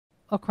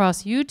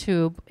across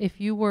YouTube, if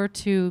you were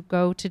to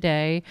go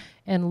today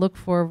and look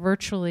for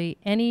virtually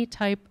any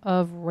type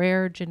of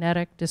rare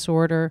genetic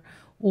disorder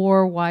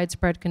or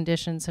widespread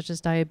conditions such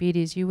as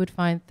diabetes, you would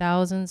find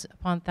thousands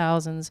upon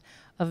thousands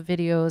of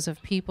videos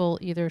of people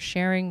either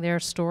sharing their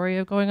story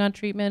of going on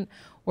treatment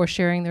or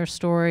sharing their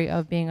story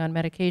of being on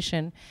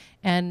medication.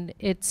 And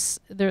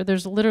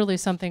there's literally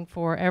something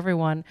for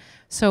everyone.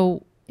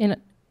 So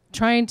in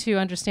trying to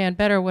understand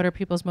better what are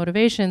people's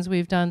motivations,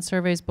 we've done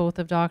surveys both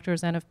of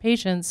doctors and of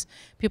patients,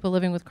 people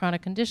living with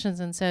chronic conditions,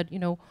 and said, you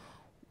know,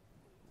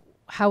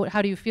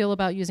 how do you feel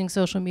about using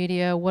social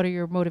media? What are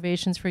your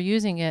motivations for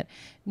using it?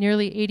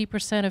 Nearly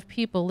 80% of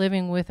people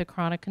living with a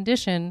chronic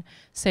condition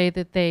say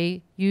that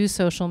they use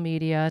social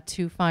media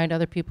to find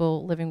other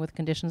people living with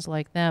conditions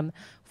like them.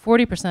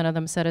 40% of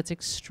them said it's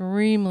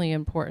extremely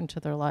important to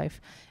their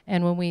life.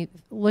 And when we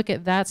look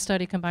at that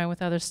study combined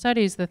with other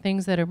studies, the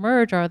things that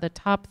emerge are the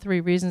top 3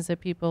 reasons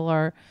that people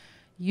are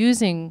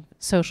using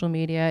social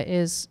media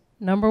is,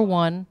 number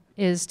 1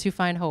 is to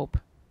find hope.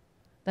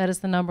 That is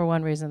the number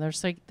 1 reason.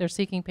 They're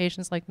seeking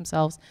patients like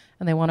themselves,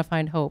 and they want to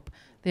find hope.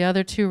 The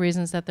other 2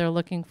 reasons that they're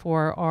looking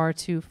for are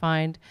to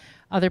find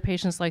other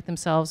patients like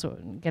themselves,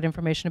 get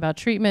information about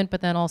treatment,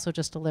 but then also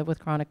just to live with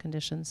chronic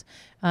conditions.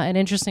 And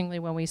interestingly,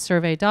 when we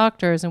survey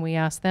doctors and we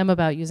ask them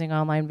about using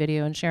online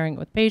video and sharing it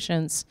with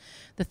patients,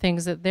 the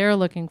things that they're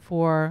looking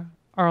for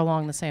are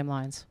along the same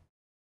lines.